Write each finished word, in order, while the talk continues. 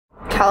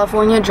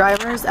California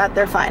drivers at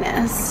their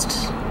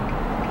finest.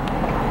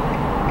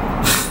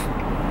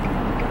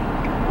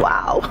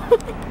 Wow.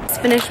 Just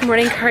finished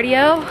morning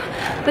cardio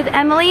with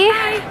Emily.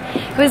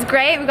 It was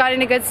great. We got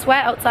in a good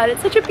sweat outside.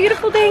 It's such a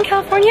beautiful day in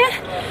California.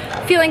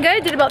 Feeling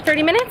good. Did about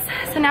 30 minutes.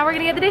 So now we're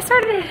gonna get the day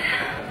started.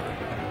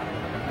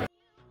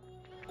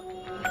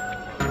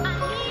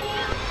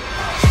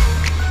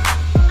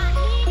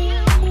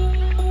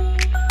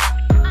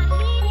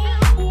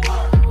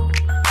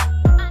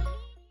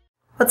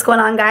 What's going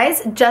on,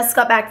 guys? Just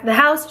got back to the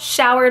house,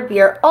 showered,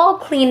 we are all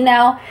clean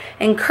now,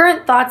 and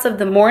current thoughts of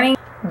the morning: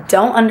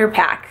 don't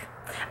underpack.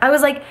 I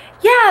was like,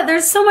 yeah,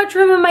 there's so much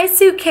room in my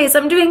suitcase,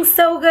 I'm doing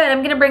so good.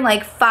 I'm gonna bring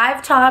like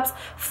 5 tops,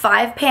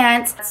 5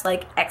 pants, it's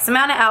like X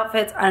amount of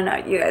outfits. I don't know,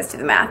 you guys do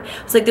the math.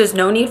 It's like there's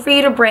no need for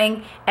you to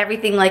bring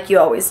everything like you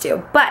always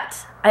do.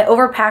 But I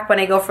overpack when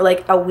I go for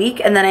like a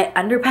week, and then I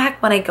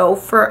underpack when I go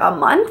for a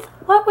month.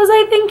 What was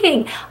I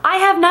thinking? I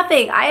have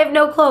nothing. I have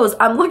no clothes.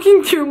 I'm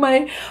looking through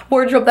my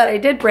wardrobe that I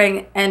did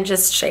bring and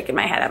just shaking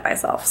my head at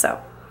myself. So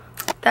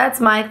that's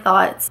my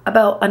thoughts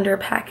about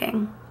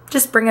underpacking.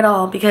 Just bring it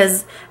all,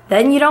 because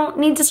then you don't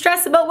need to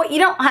stress about what you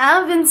don't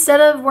have instead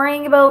of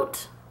worrying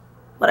about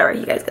whatever.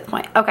 You guys get the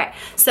point. Okay,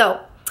 so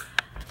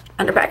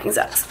underpacking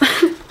sucks.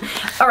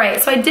 All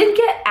right, so I did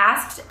get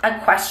asked a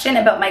question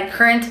about my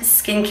current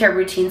skincare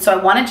routine, so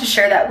I wanted to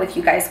share that with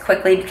you guys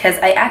quickly because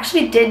I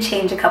actually did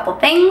change a couple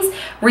things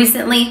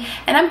recently,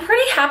 and I'm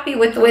pretty happy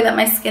with the way that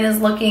my skin is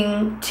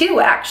looking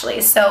too,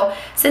 actually. So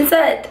since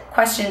that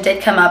question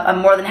did come up, I'm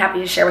more than happy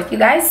to share with you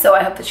guys, so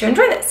I hope that you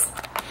enjoy this.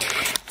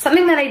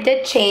 Something that I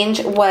did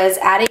change was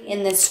adding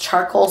in this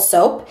charcoal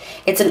soap.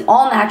 It's an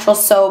all-natural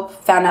soap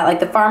found at like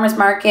the farmer's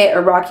market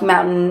or Rocky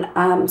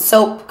Mountain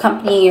soap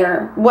company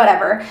or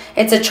whatever.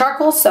 It's a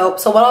charcoal soap,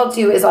 so what I'll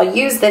do is I'll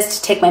use this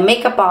to take my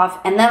makeup off,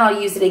 and then I'll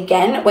use it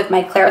again with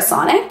my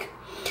Clarisonic.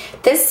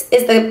 This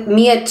is the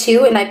Mia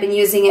 2, and I've been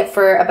using it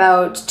for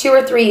about 2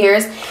 or 3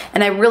 years,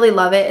 and I really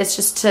love it. It's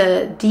just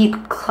to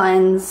deep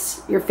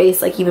cleanse your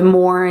face like even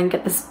more and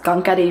get this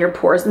gunk out of your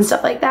pores and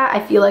stuff like that.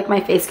 I feel like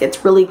my face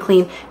gets really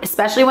clean,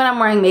 especially when I'm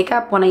wearing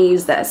makeup, when I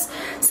use this.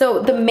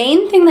 So the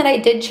main thing that I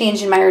did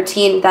change in my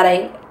routine that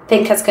I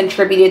think has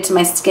contributed to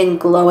my skin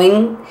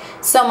glowing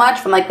so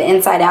much from like the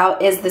inside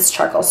out is this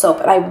charcoal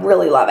soap, and I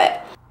really love it.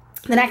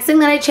 The next thing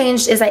that I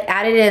changed is I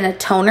added in a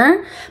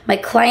toner. My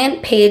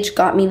client Paige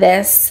got me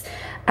this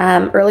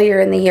earlier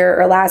in the year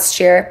or last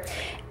year,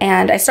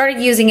 and I started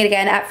using it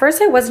again. At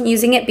first I wasn't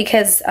using it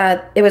because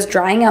it was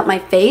drying out my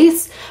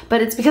face, but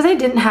it's because I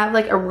didn't have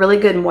like a really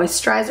good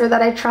moisturizer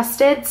that I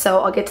trusted, so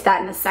I'll get to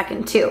that in a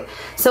second too.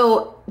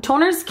 So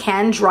toners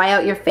can dry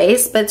out your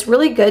face, but it's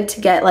really good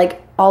to get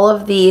like all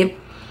of the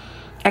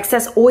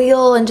excess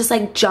oil and just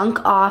like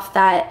junk off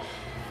that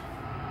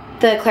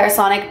the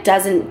Clarisonic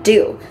doesn't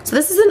do. So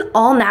this is an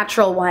all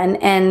natural one,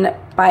 and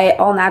by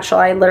all natural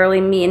I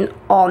literally mean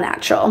all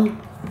natural.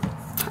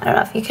 I don't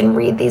know if you can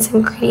read these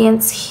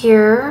ingredients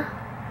here.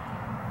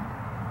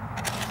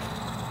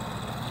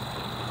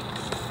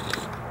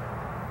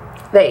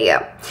 There you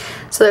go.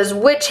 So there's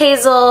witch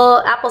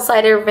hazel, apple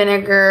cider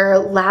vinegar,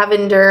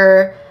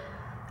 lavender,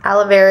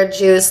 aloe vera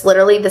juice.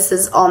 Literally this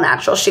is all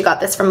natural. She got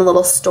this from a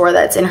little store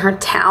that's in her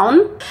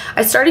town.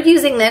 I started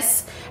using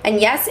this, and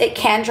yes, it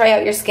can dry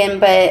out your skin,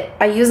 but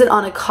I use it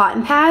on a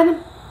cotton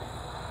pad,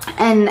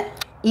 and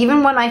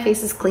even when my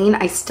face is clean,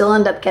 I still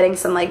end up getting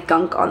some like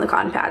gunk on the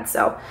cotton pad,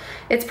 so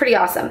it's pretty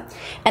awesome.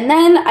 And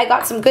then I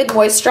got some good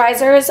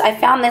moisturizers. I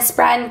found this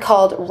brand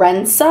called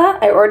Rensa.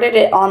 I ordered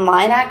it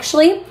online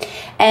actually,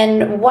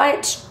 and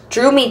what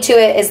drew me to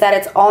it is that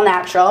it's all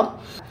natural.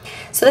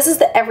 So this is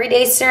the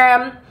everyday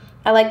serum.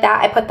 I like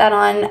that. I put that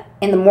on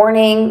in the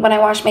morning when I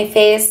wash my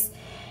face.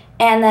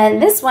 And then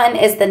this one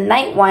is the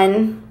night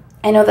one.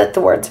 I know that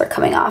the words are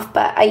coming off,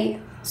 but I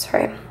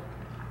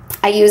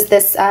use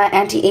this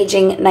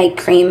anti-aging night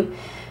cream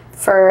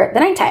for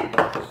the nighttime.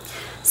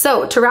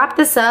 So to wrap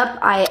this up,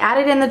 I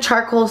added in the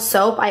charcoal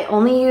soap. I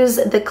only use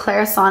the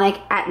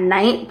Clarisonic at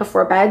night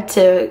before bed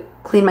to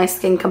clean my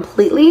skin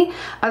completely.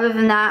 Other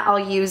than that, I'll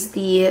use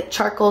the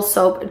charcoal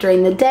soap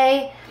during the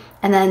day,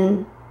 and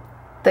then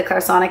the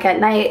Clarisonic at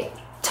night,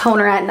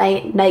 toner at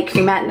night, night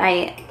cream at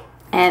night,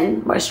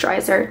 and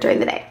moisturizer during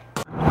the day.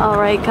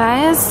 Alright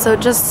guys, so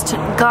just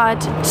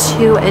got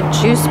to a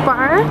juice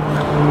bar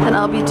that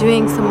I'll be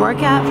doing some work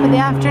at for the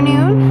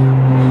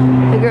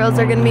afternoon. The girls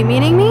are going to be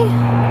meeting me.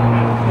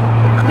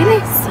 It'll be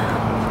nice.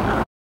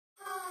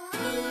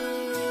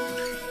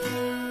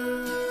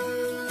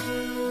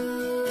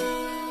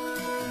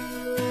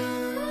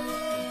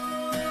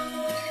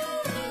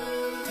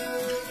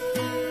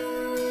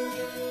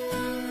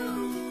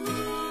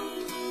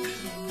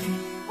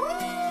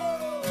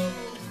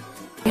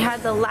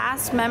 The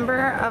last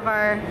member of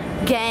our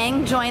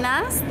gang join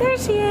us. There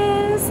she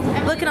is.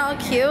 Looking all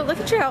cute. Look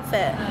at your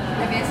outfit.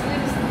 I basically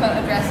just put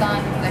a dress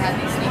on because I had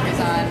these sneakers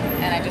on,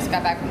 and I just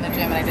got back from the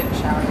gym and I didn't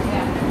shower.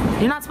 Yeah.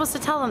 You're not supposed to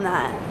tell them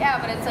that. Yeah,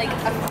 but it's like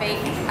a fake.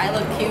 I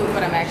look cute,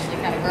 but I'm actually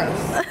kind of gross.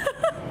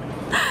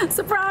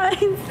 Surprise!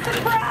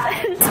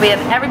 Surprise! So we have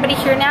everybody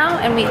here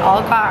now and we all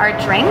got our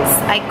drinks.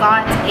 I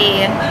got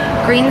a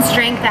greens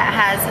drink that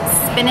has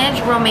spinach,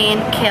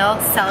 romaine,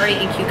 kale, celery,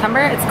 and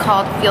cucumber. It's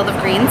called Field of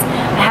Greens.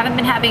 I haven't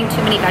been having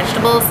too many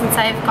vegetables since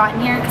I've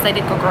gotten here because I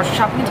didn't go grocery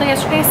shopping until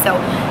yesterday, so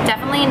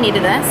definitely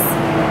needed this.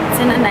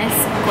 It's in a nice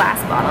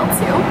glass bottle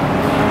too.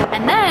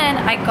 And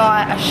then I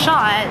got a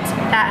shot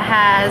that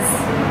has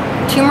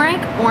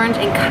turmeric,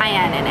 orange, and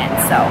cayenne in it.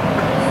 So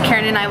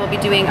Karen and I will be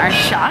doing our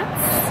shots.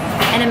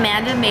 And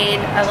Amanda made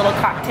a little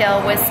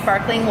cocktail with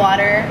sparkling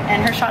water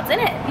and her shots in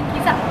it.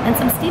 Pinkies up. And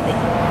some stevia.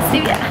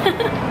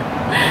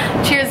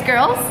 Cheers,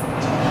 girls.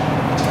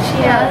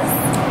 Cheers.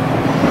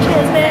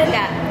 Cheers, man.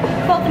 Yeah.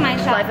 Both of my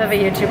shots. Life of a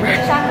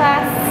YouTuber. Shot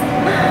glass.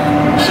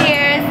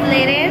 Cheers,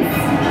 ladies.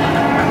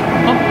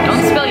 Oh,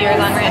 don't spill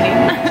yours on Randy.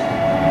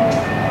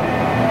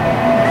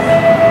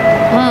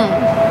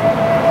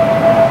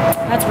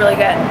 That's really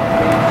good.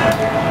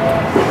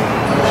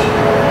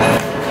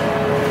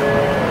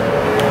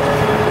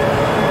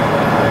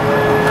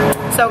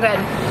 So good.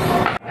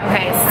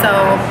 Okay, so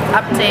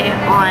update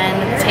on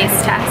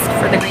taste test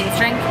for the greens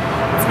drink.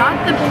 It's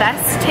not the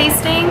best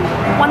tasting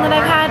one that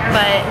I've had,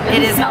 but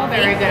it is healthy.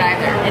 Very good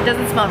either. It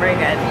doesn't smell very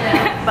good,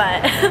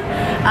 but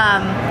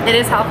it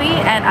is healthy,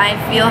 and I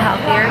feel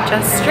healthier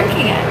just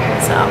drinking it.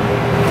 So,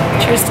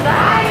 cheers to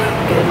that.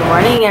 Good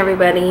morning,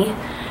 everybody.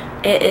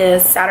 It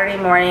is Saturday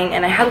morning,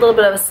 and I had a little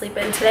bit of a sleep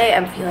in today.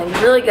 I'm feeling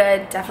really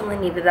good. Definitely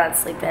needed that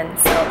sleep in.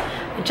 So,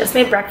 I just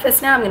made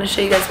breakfast now. I'm going to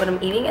show you guys what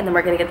I'm eating, and then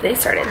we're going to get the day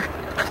started.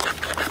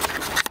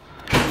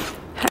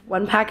 Had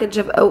one package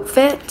of Oat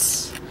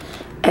Fit,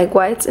 egg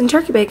whites, and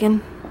turkey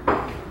bacon.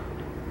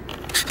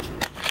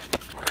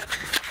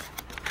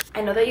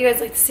 I know that you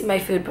guys like to see my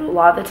food, but a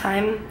lot of the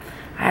time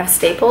I have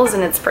staples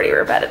and it's pretty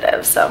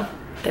repetitive, so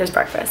there's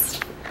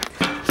breakfast.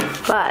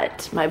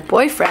 But my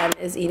boyfriend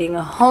is eating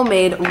a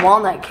homemade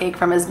walnut cake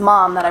from his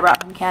mom that I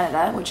brought from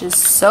Canada, which is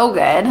so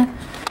good.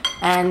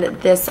 And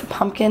this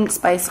pumpkin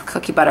spice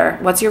cookie butter.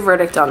 What's your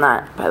verdict on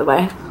that, by the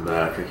way?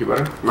 The cookie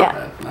butter? Not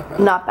bad. Not bad.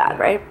 Not bad,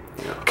 right?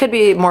 Yeah. Could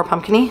be more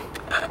pumpkin-y.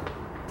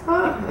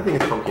 I think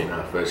it's pumpkin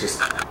enough, but it's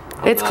just...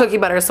 It's cookie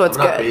butter, so it's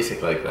I'm not good.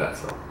 basic like that,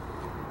 so...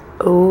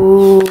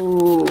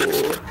 Ooh.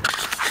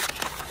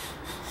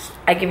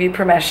 I give you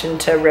permission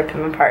to rip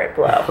him apart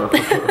below.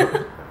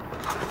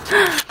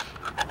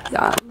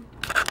 Yum.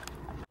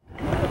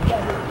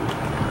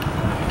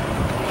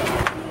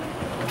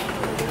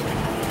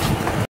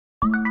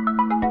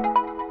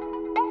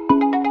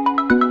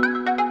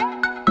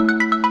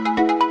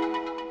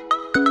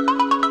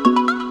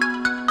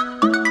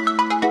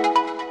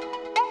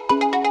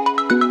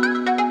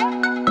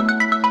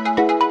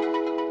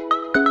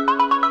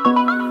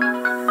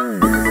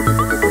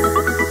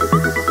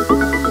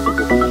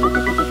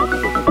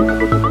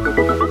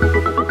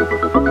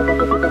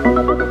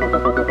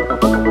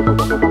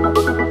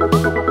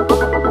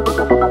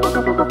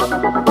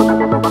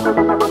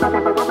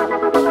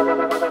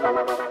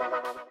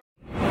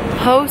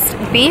 Post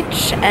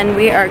beach, and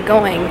we are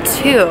going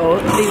to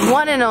the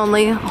one and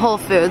only Whole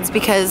Foods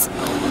because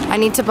I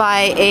need to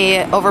buy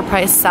a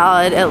overpriced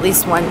salad at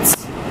least once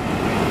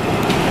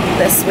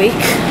this week.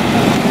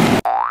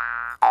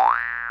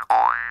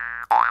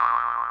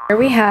 Here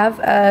we have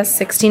a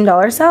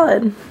 $16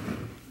 salad.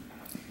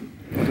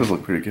 That does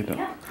look pretty good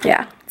though.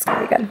 Yeah, it's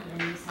gonna be good.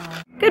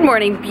 Good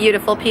morning,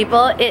 beautiful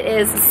people. It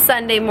is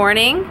Sunday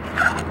morning.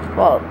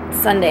 Well,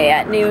 Sunday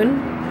at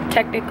noon,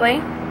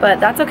 technically, but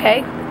that's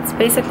okay. It's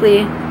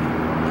basically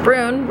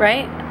brune,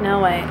 right?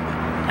 No, wait.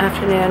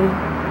 Afternoon,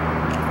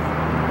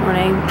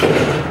 morning,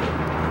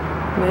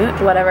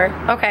 whatever.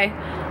 Okay.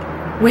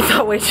 We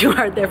thought way too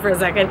hard there for a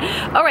second.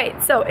 All right,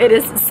 so it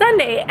is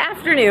Sunday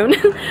afternoon.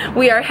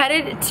 We are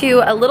headed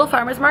to a little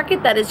farmer's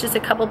market that is just a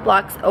couple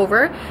blocks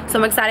over. So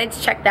I'm excited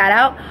to check that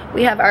out.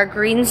 We have our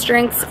greens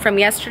drinks from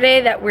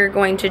yesterday that we're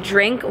going to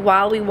drink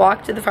while we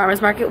walk to the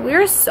farmer's market.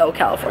 We're so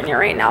California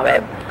right now,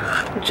 babe.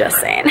 Just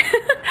saying.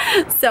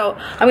 So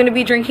I'm gonna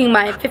be drinking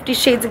my 50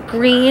 Shades of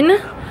Green.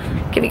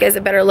 Give you guys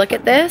a better look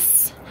at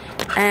this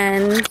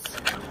and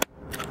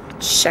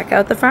check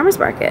out the farmer's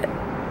market.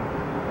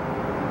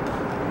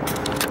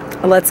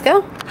 Let's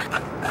go.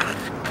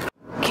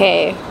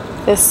 Okay,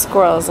 this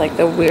squirrel is like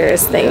the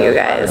weirdest thing, you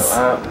guys.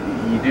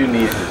 You do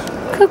need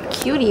to... Look how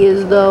cute he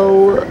is,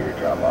 though.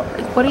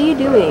 Like, what are you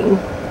doing?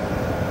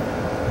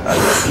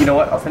 You know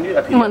what? I'll send you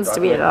that. He wants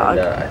to be a dog.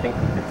 I think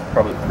it's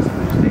probably the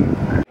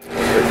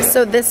thing.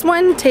 So this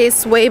one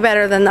tastes way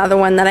better than the other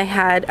one that I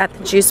had at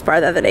the juice bar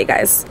the other day,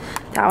 guys.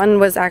 That one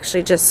was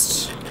actually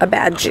just a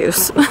bad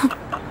juice.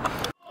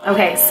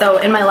 Okay, so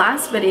in my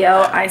last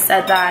video, I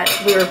said that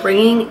we were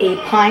bringing a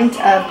pint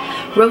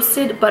of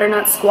roasted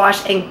butternut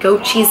squash and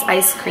goat cheese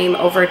ice cream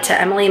over to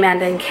Emily,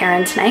 Amanda, and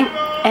Karen tonight,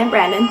 and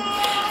Brandon,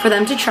 for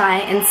them to try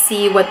and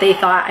see what they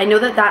thought. I know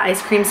that that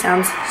ice cream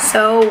sounds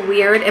so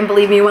weird, and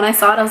believe me, when I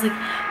saw it, I was like,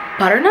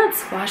 butternut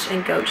squash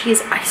and goat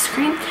cheese ice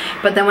cream?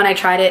 But then when I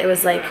tried it, it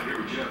was like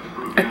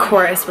a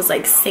chorus was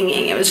like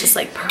singing. It was just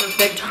like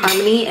perfect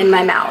harmony in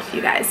my mouth,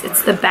 you guys.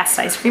 It's the best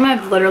ice cream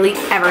I've literally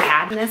ever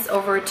had. This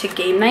over to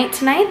game night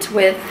tonight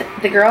with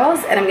the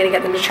girls, and I'm gonna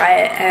get them to try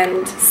it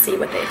and see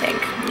what they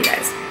think. You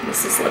guys,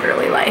 this is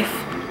literally life.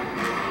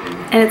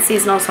 And it's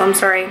seasonal, so I'm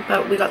sorry,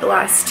 but we got the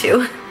last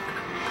two.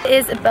 It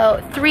is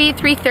about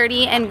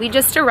 3:30, and we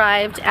just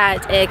arrived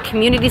at a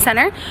community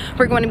center.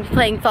 We're going to be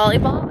playing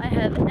volleyball. I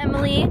have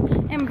Emily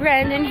and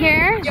Brandon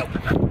here.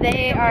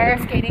 They are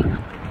skating.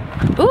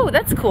 Ooh,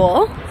 that's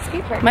cool.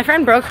 Skate park. My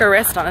friend broke her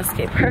wrist on a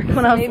skate park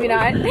when I was Maybe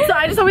not. So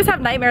I just always have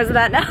nightmares of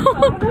that now.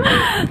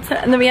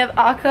 And then we have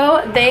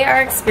Akko. They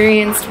are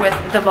experienced with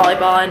the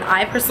volleyball, and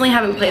I personally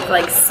haven't played for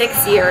like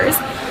 6 years.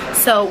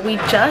 So we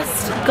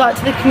just got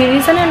to the community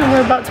center and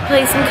we're about to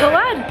play some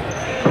co-ed.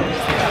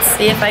 Let's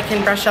see if I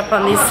can brush up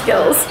on these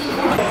skills.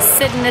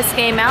 Sitting this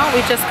game out,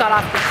 we just got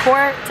off the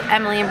court.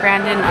 Emily and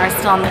Brandon are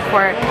still on the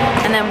court,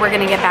 and then we're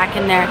gonna get back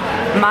in there.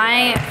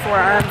 My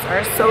forearms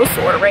are so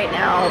sore right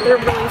now. They're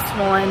really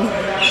swollen,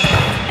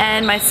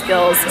 and my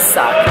skills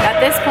suck. At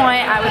this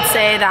point, I would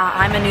say that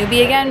I'm a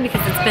newbie again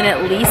because it's been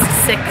at least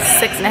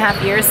six and a half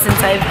years since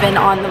I've been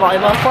on the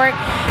volleyball court,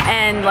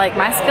 and like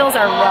my skills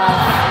are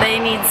rough. They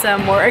need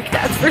some work,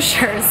 that's for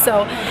sure.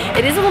 So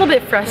it is a little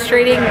bit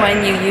frustrating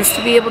when you used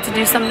to be able to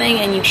do something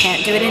and you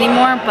can't do it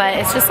anymore, but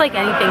it's just like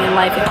anything in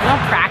life. If you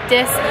don't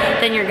practice,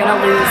 then you're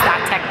gonna lose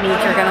that technique,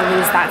 you're gonna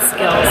lose that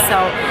skill.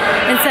 So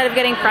instead of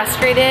getting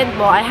frustrated,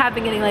 well, I have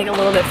been getting like a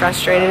little bit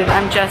frustrated.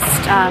 I'm just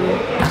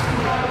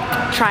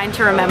trying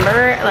to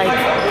remember like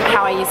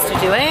how I used to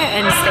do it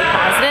and stay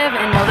positive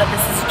and know that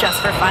this is just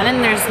for fun,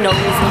 and there's no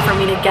reason for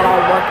me to get all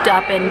worked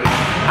up and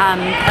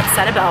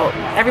upset about.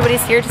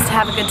 Everybody's here just to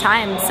have a good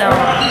time, so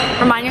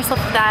remind yourself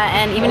of that,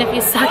 and even if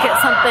you suck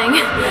at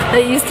something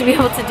that you used to be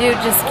able to do,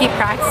 just keep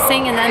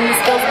practicing and then the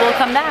skills will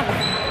come back.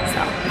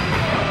 So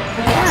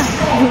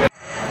yeah.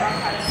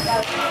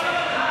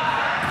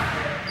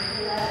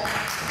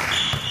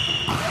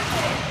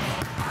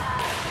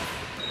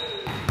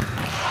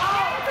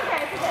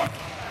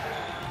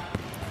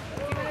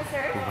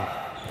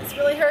 This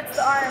really hurts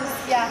the arms.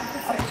 Yeah.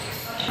 Okay.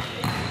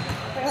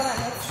 Wait, hold on.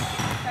 Let's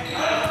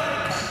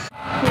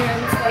here,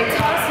 let's like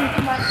toss and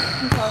come back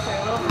and toss her a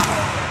little bit.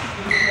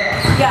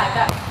 Yeah,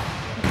 that.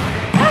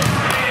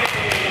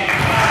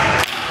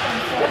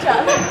 Good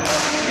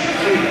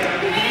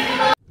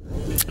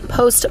job.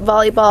 Post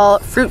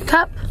volleyball fruit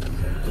cup.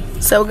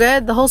 So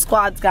good. The whole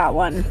squad's got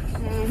one.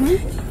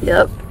 Mm-hmm.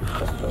 Yep.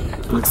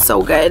 Looks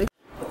so good.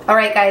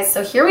 Alright guys,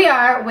 so here we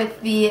are with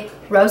the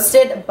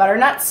roasted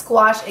butternut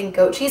squash and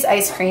goat cheese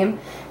ice cream,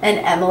 and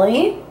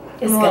Emily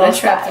is gonna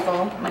try.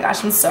 Oh my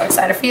gosh, I'm so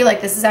excited for you.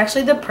 Like, this is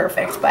actually the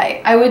perfect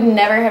bite. I would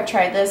never have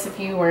tried this if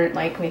you weren't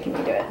like making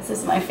me do it. This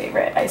is my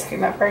favorite ice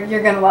cream ever.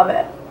 You're gonna love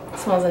it. It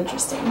smells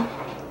interesting.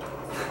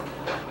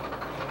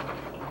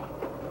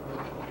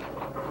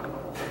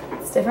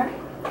 It's different.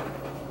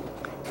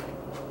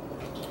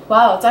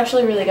 Wow, it's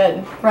actually really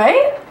good.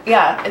 Right?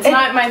 Yeah, it's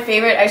not my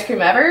favorite ice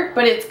cream ever,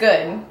 but it's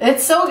good.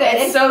 It's so good.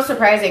 It's so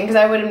surprising because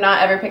I would have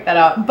not ever picked that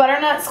up.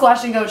 Butternut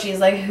squash and goat cheese.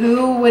 Like,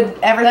 who would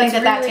ever think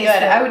that that tastes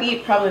good? I would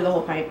eat probably the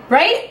whole pint.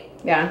 Right?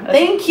 Yeah.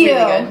 Thank you.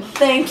 Really good.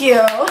 Thank you.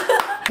 You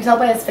can tell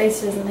by his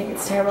face he doesn't think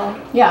it's terrible.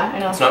 Yeah, I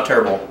know. It's not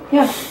terrible.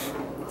 Yeah.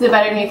 Is it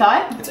better than you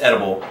thought? It's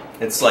edible.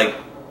 It's like,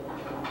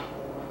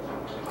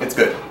 it's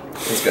good.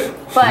 It's good.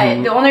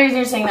 But the only reason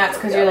you're saying that is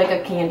because you're like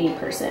a candy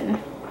person.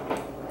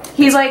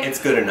 He's like, it's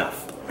good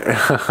enough.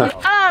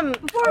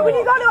 Before when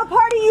you go to a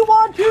party you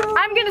want to.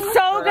 I'm gonna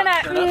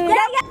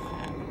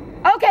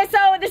Okay,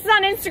 so this is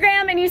on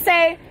Instagram and you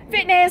say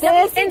fitness,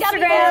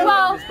 Instagram.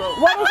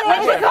 What is it?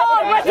 What's it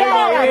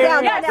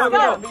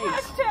called?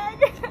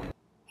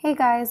 Hey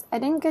guys, I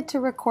didn't get to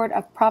record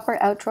a proper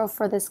outro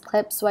for this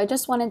clip, so I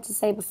just wanted to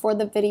say before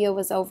the video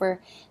was over,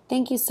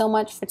 thank you so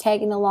much for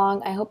tagging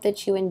along. I hope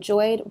that you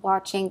enjoyed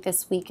watching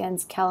this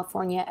weekend's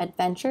California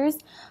adventures.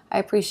 I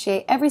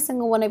appreciate every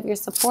single one of your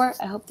support.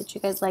 I hope that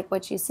you guys like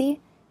what you see.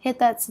 Hit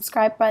that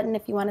subscribe button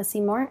if you want to see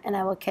more, and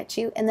I will catch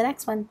you in the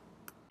next one.